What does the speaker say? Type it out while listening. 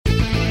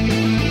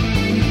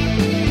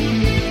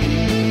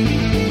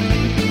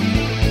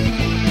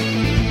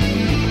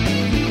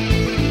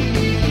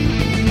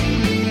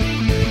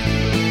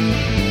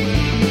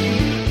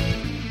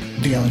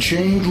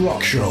Unchained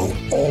Rock Show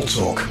All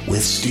Talk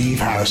with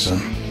Steve Harrison.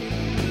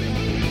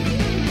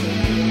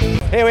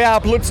 Here we are,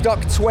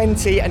 Bloodstock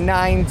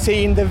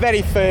 2019, the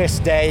very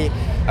first day,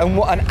 and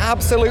what an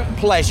absolute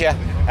pleasure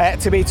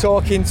to be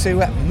talking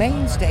to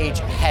mainstage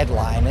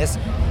headliners,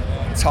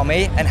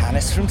 Tommy and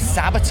Hannes from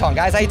Sabaton.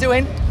 Guys, how you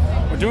doing?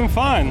 We're doing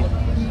fine.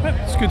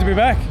 It's good to be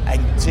back.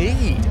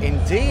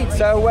 Indeed.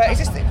 So,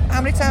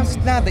 how many times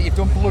now that you've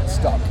done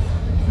Bloodstock?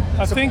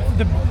 I think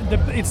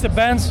it's the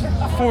band's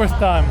fourth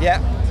time.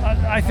 Yeah.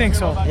 I think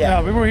so.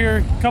 Yeah, we were here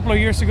a couple of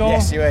years ago.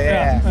 Yes, you were.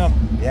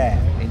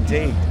 Yeah,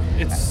 indeed.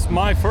 It's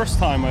my first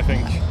time, I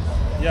think.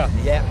 Yeah,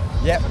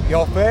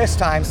 your first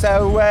time.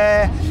 So,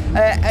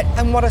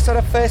 and what a sort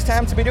of first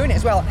time to be doing it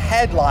as well,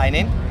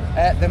 headlining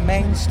the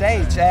main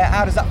stage.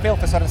 How does that feel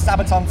for sort of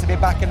Sabaton to be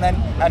back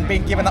and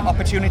being given that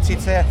opportunity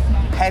to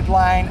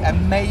headline a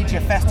major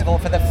festival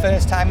for the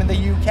first time in the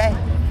UK?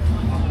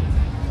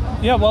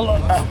 Yeah, well,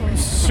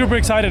 super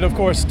excited, of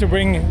course, to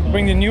bring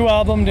the new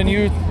album, the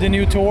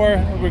new tour.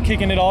 We're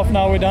kicking it off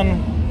now. We've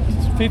done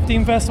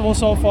 15 festivals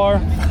so far.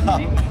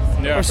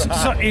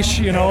 Ish,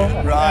 you know.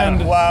 Right.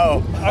 And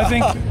wow. I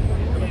think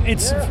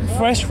it's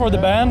fresh for the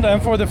band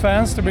and for the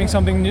fans to bring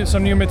something new,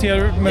 some new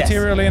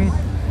material in.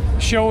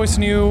 Show is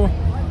new,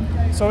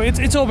 so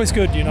it's always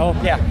good, you know.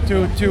 Yeah.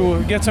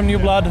 To get some new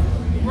blood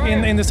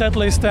in the set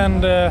list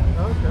and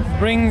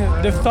bring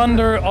the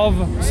thunder of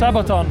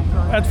Sabaton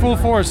at full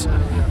force,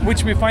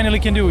 which we finally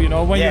can do. You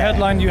know, when you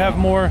headline, you have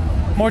more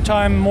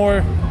time,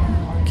 more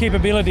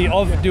capability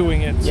of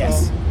doing it.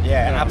 Yes. So.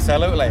 Yeah,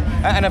 absolutely.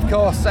 And of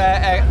course,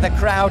 the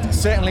crowd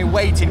certainly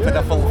waiting for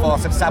the full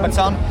force of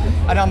Sabaton.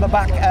 And on the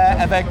back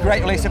of a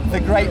great release of The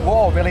Great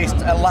War, released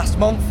last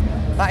month,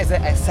 that is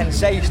a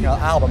sensational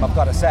album, I've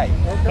got to say.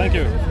 Thank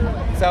you.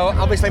 So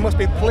obviously must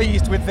be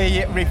pleased with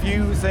the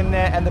reviews and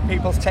the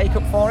people's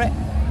take-up for it.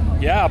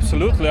 Yeah,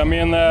 absolutely. I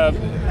mean,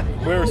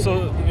 we're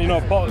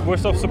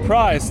so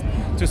surprised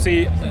to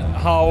see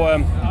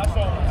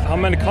how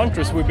many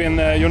countries we've been,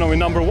 in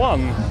number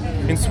one.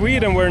 In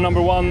Sweden, we're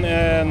number one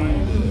in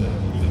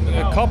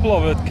a couple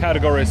of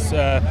categories.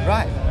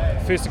 Right.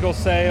 Physical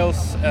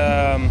sales,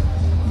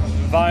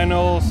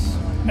 vinyls.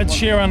 Ed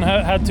Sheeran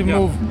had to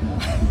move.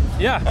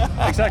 Yeah,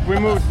 exactly.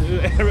 We moved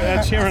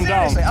Ed Sheeran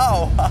down.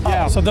 Oh.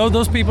 Yeah. So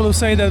those people who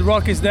say that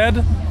rock is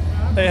dead,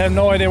 they have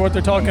no idea what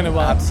they're talking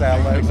about.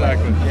 Absolutely.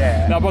 Exactly.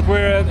 Yeah. No, but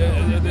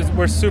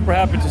we're super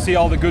happy to see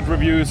all the good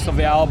reviews of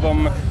the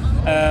album,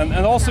 and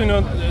also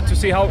to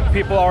see how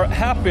people are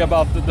happy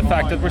about the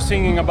fact that we're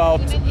singing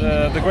about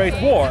the Great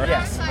War.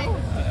 Yes.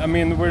 I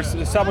mean,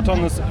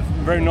 Sabaton is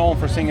very known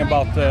for singing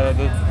about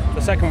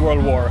the Second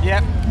World War.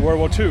 Yeah. World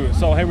War II.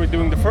 So here we're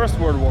doing the First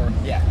World War.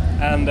 Yeah.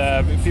 And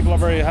people are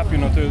very happy,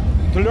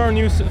 to learn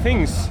new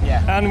things.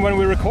 Yeah. And when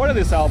we recorded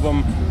this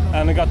album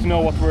and I got to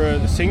know what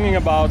we're singing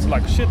about, it's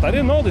like, shit, I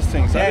didn't know these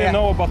things. I didn't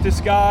know about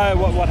this guy,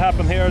 what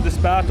happened here, this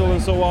battle,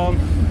 and so on.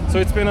 So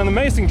it's been an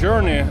amazing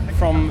journey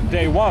from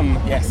day one.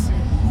 Yes.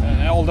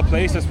 All the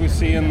places we've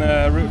seen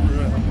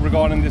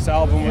regarding this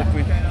album.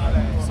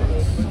 So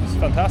it's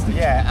fantastic.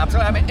 Yeah,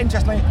 absolutely. I mean,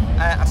 interestingly,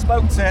 I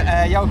spoke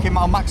to Joachim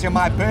on Maxi on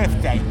my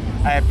birthday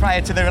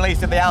prior to the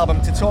release of the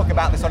album to talk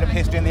about the sort of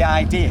history and the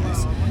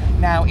ideas.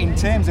 Now, in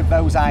terms of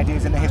those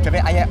ideas and the history of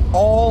it, are you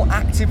all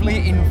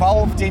actively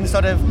involved in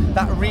sort of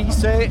that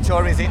research,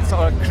 or is it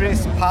sort of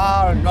Chris,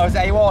 Parr, or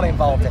are you all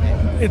involved in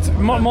it? It's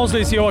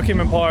mostly Joachim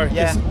and Parr.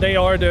 Yeah. They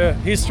are the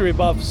history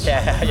buffs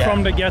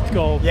from the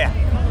get-go. Yeah.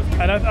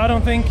 And I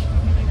don't think,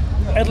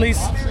 at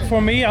least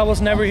for me, I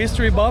was never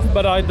history buff,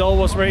 but I though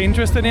was very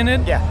interested in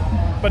it. Yeah.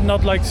 But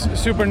not like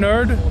super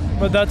nerd.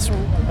 But that's,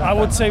 I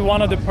would say,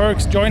 one of the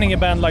perks joining a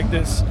band like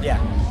this. Yeah.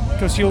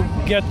 Because you'll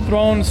get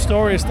thrown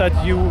stories that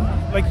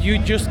you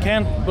just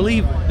can't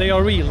believe they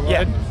are real,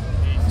 right?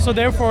 Yeah. So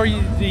therefore,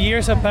 the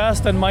years have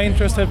passed and my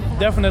interest have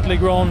definitely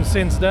grown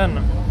since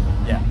then.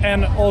 Yeah.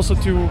 And also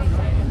to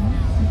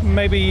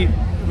maybe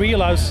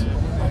realize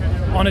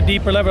on a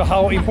deeper level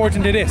how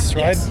important it is,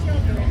 right?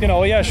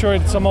 Yes. Sure,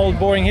 it's some old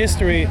boring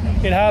history,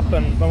 it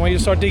happened, but when you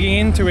start digging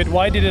into it,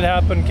 why did it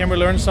happen? Can we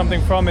learn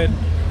something from it?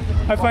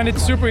 I find it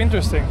super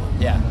interesting.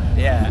 Yeah,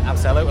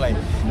 absolutely.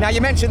 Now,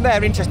 you mentioned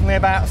there, interestingly,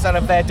 about sort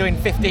of they're doing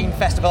 15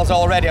 festivals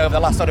already over the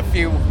last sort of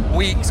few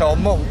weeks or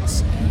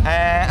months.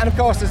 And of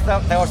course, there's the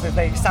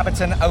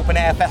Sabaton Open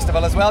Air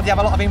Festival as well. Do you have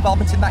a lot of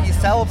involvement in that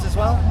yourselves as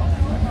well?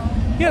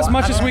 Yeah, as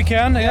much as we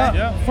can,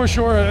 for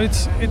sure.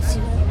 It's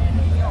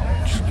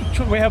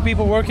we have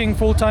people working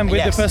full-time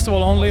with the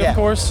festival only, of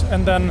course,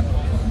 and then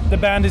the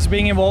band is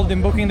being involved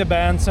in booking the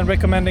bands and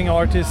recommending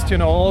artists,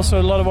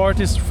 also a lot of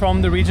artists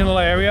from the regional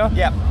area.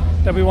 Yeah.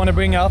 That we want to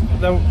bring up.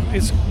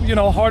 It's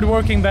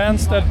hard-working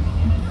bands that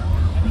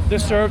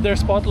deserve their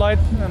spotlight,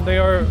 and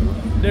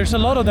there's a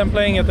lot of them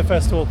playing at the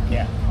festival.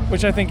 Yeah.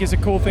 Which I think is a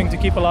cool thing to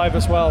keep alive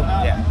as well.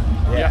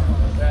 Yeah.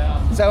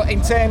 So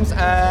in terms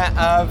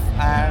of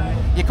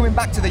you're coming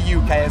back to the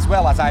UK as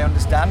well, as I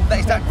understand.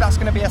 That's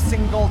going to be a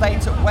single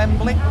date at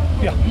Wembley.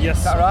 Yeah. Yes.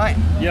 Is that right?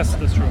 Yes,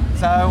 that's true.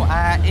 So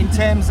in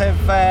terms of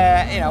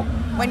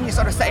when you're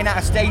sort of setting out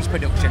a stage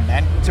production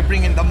then, to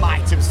bring in the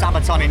might of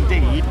Sabaton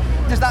indeed,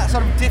 does that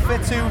sort of differ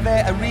to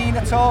the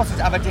arena tour? Does it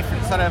have a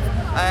different sort of,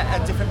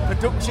 a different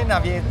production?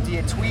 Do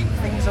you tweak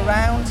things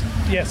around?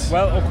 Yes.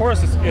 Well, of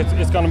course it's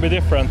going to be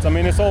different. I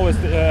mean, it's always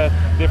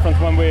different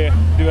when we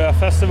do a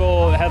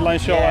festival headline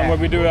show and when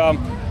we do a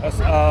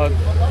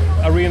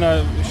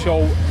arena show,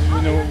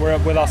 you know,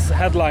 with us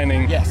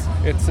headlining. Yes.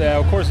 It's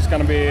of course it's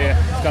going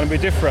to be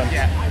different.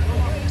 Yeah.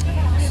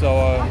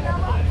 So.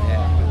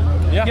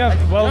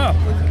 Well,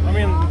 I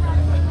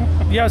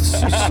mean, yes,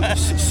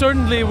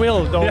 certainly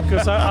will though,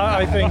 because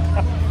I think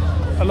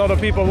a lot of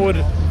people would,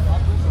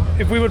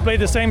 if we would play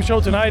the same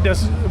show tonight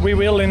as we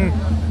will in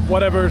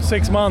whatever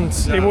 6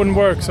 months, it wouldn't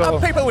work. So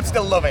people would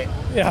still love it.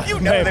 Yeah, you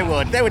know they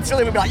would. They would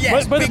still be like,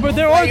 yes. But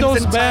there are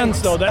those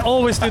bands though that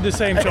always do the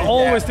same show,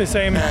 always the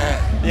same.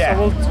 Yeah.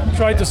 So we'll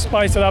try to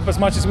spice it up as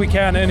much as we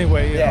can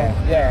anyway.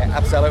 Yeah,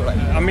 absolutely.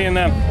 I mean,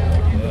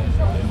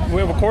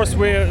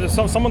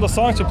 some of the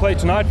songs we play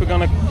tonight we're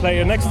gonna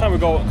play next time we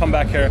come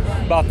back here.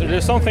 But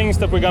there's some things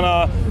that we're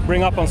gonna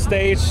bring up on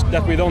stage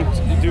that we don't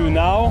do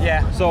now.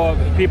 Yeah. So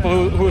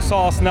people who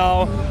saw us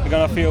now are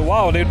gonna feel,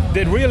 wow,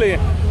 they really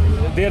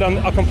did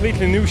a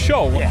completely new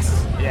show.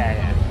 Yes.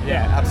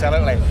 Yeah,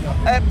 absolutely.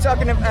 Let's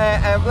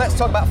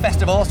talk about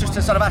festivals, just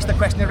to sort of ask the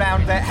question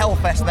around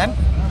Hellfest then.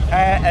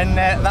 And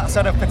that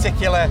sort of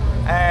particular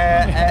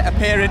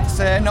appearance,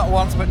 not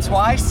once but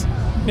twice.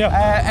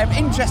 Yeah.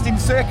 Interesting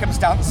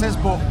circumstances,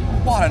 but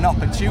what an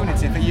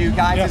opportunity for you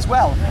guys as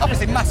well.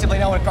 Obviously massively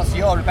known across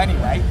Europe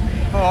anyway,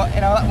 but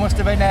you know, that must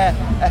have been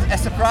a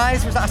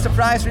surprise. Was that a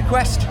surprise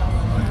request?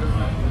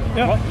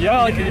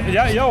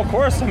 Yeah, of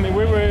course. I mean,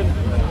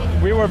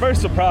 we were very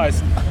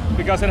surprised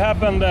because it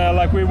happened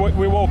like we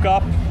woke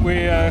up,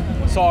 we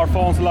saw our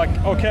phones like,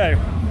 okay,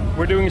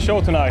 we're doing a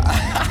show tonight.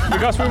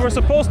 Because we were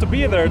supposed to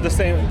be there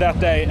that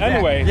day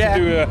anyway to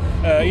do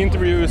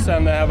interviews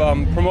and have a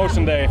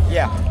promotion day.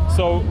 Yeah.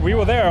 So we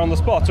were there on the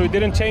spot, so we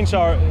didn't change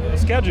our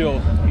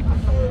schedule.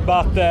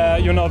 But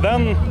you know,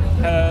 then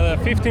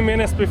 15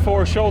 minutes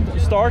before show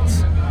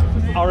starts,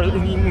 our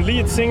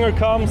lead singer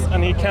comes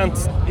and he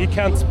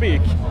can't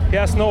speak. He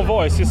has no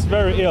voice. He's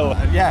very ill.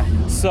 Yeah.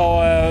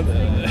 So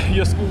he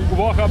just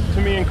walked up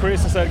to me and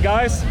Chris and said,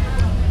 "Guys,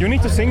 you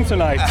need to sing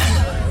tonight,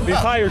 the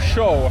entire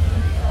show."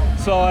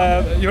 So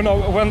you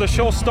know, when the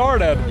show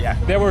started,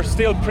 they were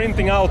still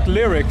printing out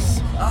lyrics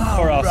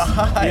for us.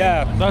 Right.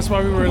 Yeah, that's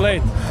why we were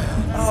late.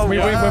 We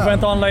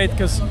went on late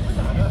because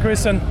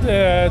Chris and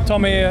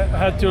Tommy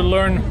had to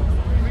learn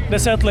the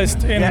set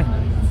list in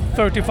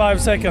 35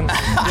 seconds.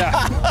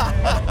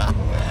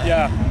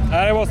 Yeah,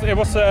 and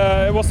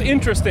it was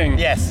interesting.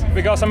 Yes.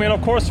 Because I mean,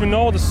 of course, you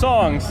know the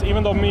songs.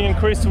 Even though me and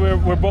Chris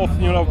we're both,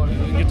 you know,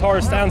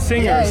 guitarists and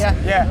singers.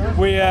 Yeah.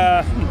 We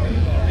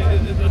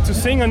to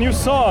sing a new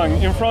song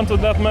in front of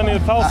that many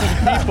thousands of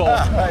people.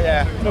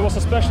 It was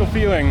a special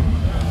feeling.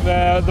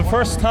 The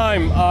first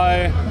time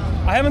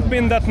I haven't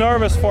been that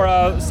nervous for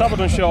a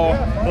Sabaton show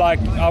like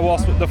I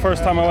was the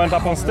first time I went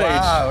up on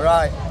stage. Wow,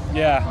 right.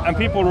 Yeah, and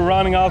people were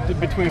running out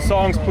between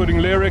songs, putting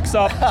lyrics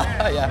up.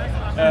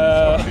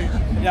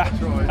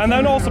 And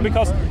then also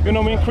because, you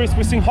know, me and Chris,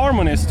 we sing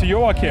harmonies to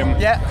Joachim.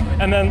 Yeah.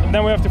 And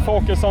then we have to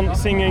focus on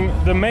singing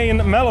the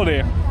main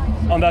melody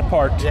on that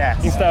part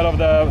instead of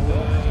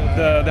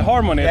the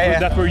harmony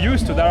that we're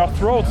used to, that our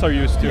throats are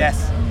used to.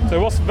 Yes. So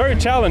it was very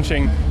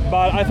challenging,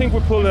 but I think we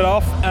pulled it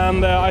off,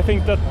 and I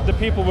think that the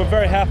people were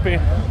very happy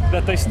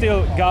that they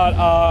still got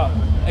an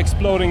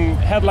exploding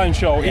headline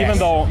show, even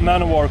though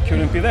Manowar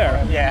couldn't be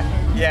there.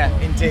 Yeah,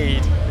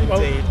 indeed.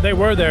 Well, they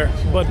were there,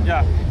 but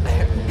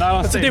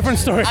that's a different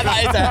story.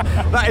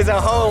 That is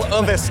a whole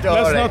other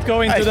story. Let's not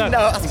go into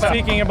that.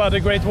 Speaking about the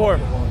Great War.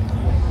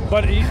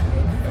 But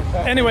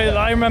anyway,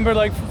 I remember,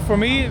 like, for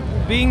me,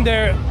 being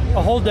there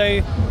a whole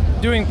day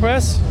doing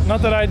press,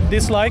 not that I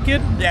dislike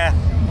it. Yeah.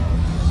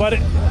 But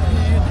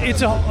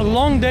it's a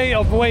long day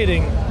of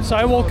waiting. So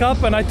I woke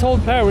up and I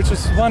told Per, which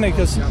was funny,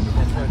 because,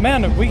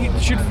 man, we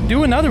should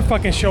do another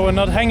fucking show and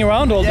not hang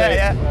around all day.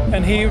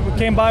 And he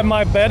came by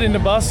my bed in the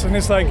bus and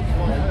he's like,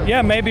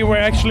 yeah, maybe we're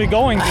actually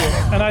going to.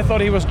 And I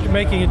thought he was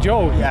making a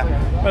joke.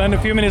 But then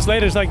a few minutes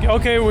later, it's like,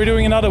 okay, we're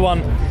doing another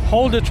one.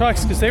 Hold the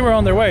trucks, because they were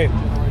on their way.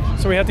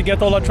 So we had to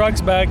get all our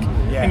trucks back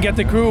and get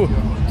the crew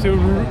to,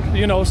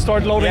 you know,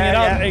 start loading it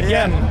out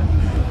again.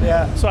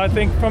 So I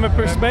think from a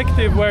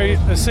perspective where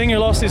a singer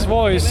lost his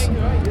voice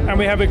and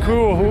we have a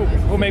crew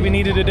who maybe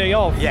needed a day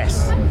off.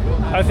 Yes.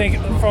 I think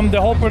from the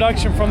whole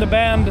production, from the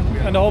band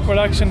and the whole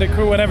production, the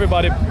crew and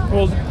everybody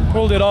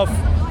pulled it off.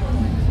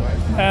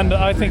 And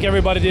I think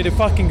everybody did a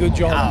fucking good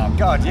job. Oh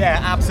God, yeah,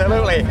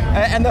 absolutely.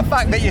 And the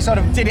fact that you sort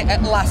of did it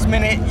at last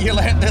minute, you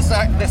learned the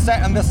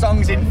set and the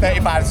songs in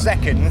 35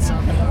 seconds.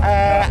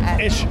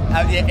 Ish.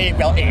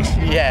 Ish,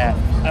 yeah.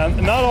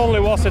 And not only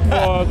was it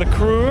for the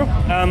crew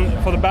and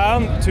for the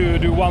band to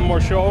do one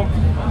more show,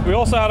 we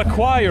also had a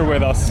choir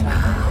with us.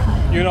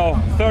 You know,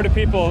 30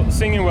 people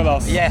singing with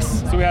us.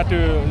 Yes. So we had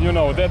to, you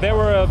know, they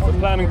were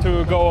planning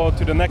to go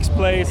to the next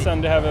place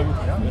and they have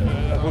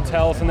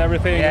hotels and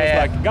everything. It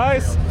was like,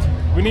 guys,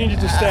 we need you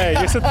to stay.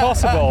 Is it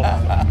possible?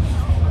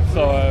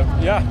 So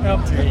yeah.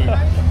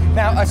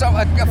 Now, so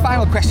a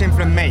final question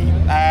from me,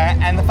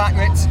 and the fact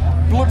that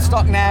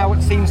Bloodstock now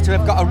seems to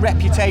have got a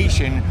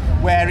reputation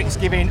where it's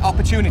giving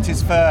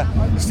opportunities for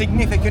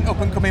significant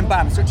up-and-coming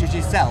bands such as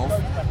yourself,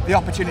 the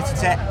opportunity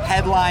to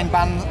headline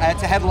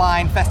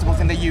festivals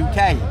in the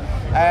UK.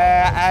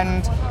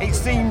 And it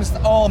seems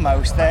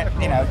almost that,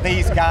 you know,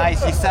 these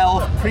guys,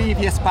 yourself,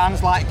 previous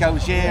bands like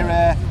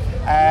Gojira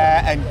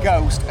and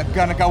Ghost are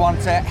going to go on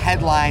to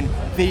headline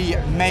the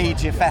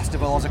major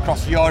festivals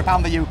across Europe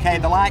and the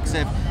UK, the likes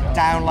of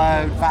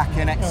Download,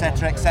 Vakken,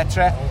 etc.,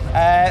 etc.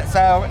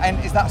 So,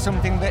 and is that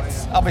something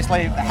that's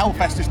obviously the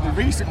Hellfest is the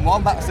recent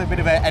one? That's a bit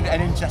of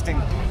an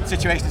interesting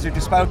situation as we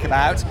just spoke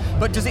about.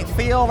 But does it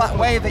feel that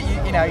way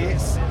that you know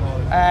it's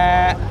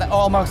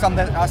almost on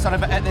the sort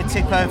of at the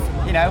tip of,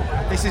 you know,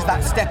 this is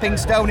that stepping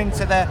stone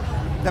into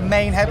the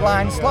main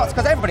headline slots?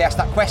 Because everybody asks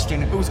that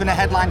question: who's going to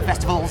headline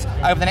festivals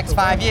over the next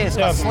 5 years?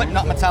 Because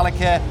Slipknot,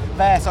 Metallica,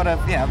 they're sort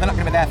of, you know, they're not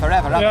going to be there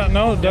forever. Yeah,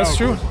 no, that's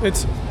true.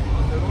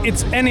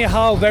 It's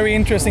anyhow very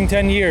interesting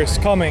 10 years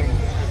coming.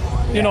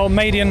 You know,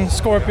 Maiden,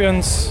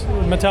 Scorpions,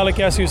 Metallica,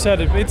 as you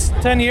said, it's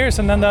 10 years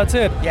and then that's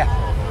it. Yeah.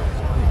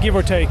 Give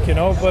or take, you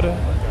know. But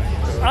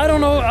I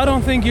don't know. I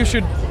don't think you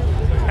should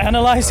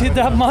analyze it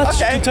that much,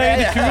 to tell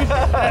you the truth.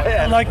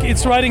 Like,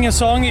 it's writing a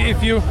song.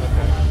 If you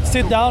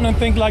sit down and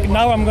think like,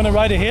 now I'm going to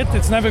write a hit,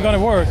 it's never going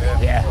to work.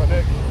 Yeah.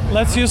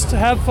 Let's just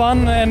have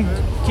fun and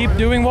keep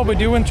doing what we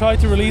do and try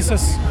to release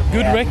as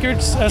good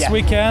records as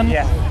we can.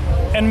 Yeah.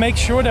 And make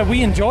sure that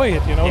we enjoy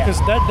it, you know, because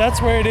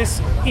that's where it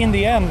is in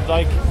the end.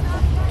 Like,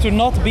 to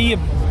not be a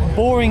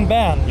boring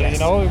band, you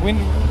know.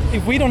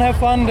 If we don't have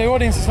fun, the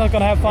audience is not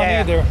going to have fun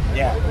either.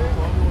 Yeah.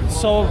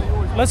 So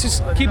let's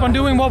just keep on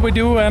doing what we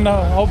do and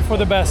hope for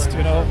the best,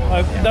 you know.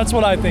 That's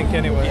what I think,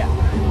 anyway.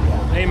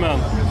 Yeah.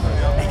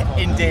 Amen.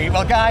 Indeed.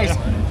 Well, guys,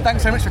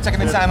 thanks so much for taking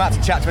the time out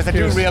to chat to us. I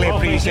do really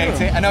appreciate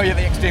it. I know you're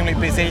extremely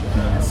busy.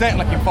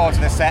 Certainly looking forward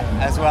to the set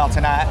as well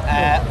tonight.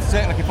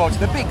 Certainly looking forward to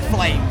the big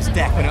flames,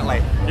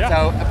 definitely. Yeah.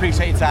 So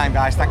appreciate your time,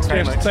 guys. Thanks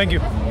very much. Thank you.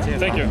 Cheers.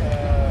 Thank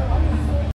you.